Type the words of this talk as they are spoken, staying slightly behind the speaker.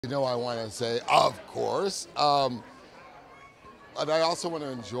You know, I want to say, of course, but I also want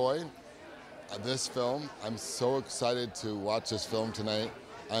to enjoy this film. I'm so excited to watch this film tonight.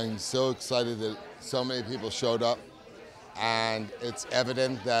 I'm so excited that so many people showed up, and it's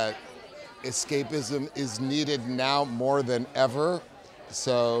evident that escapism is needed now more than ever.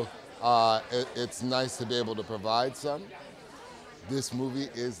 So it's nice to be able to provide some. This movie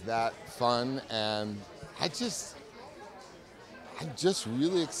is that fun, and I'm just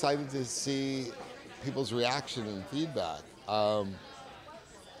really excited to see people's reaction and feedback.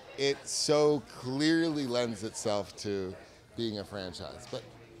 It so clearly lends itself to being a franchise, but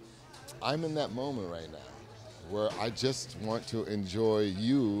I'm in that moment right now where I just want to enjoy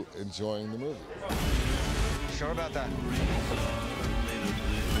you enjoying the movie. Sure about that?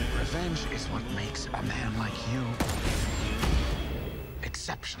 Revenge is what makes a man like you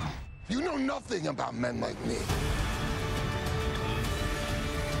exceptional. You know nothing about men like me.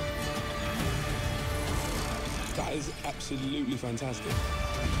 That is absolutely fantastic.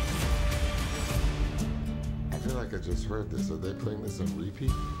 I feel like I just heard this. Are they playing this on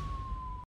repeat?